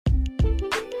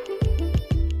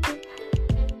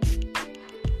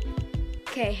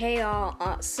Okay, hey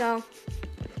y'all. So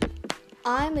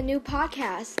I'm a new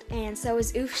podcast, and so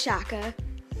is OofShaka,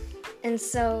 and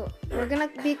so we're gonna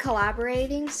be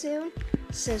collaborating soon.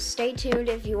 So stay tuned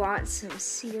if you want some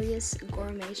serious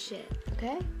gourmet shit.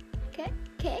 Okay?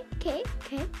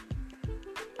 Okay.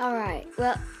 All right.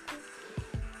 Well,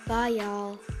 bye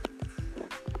y'all.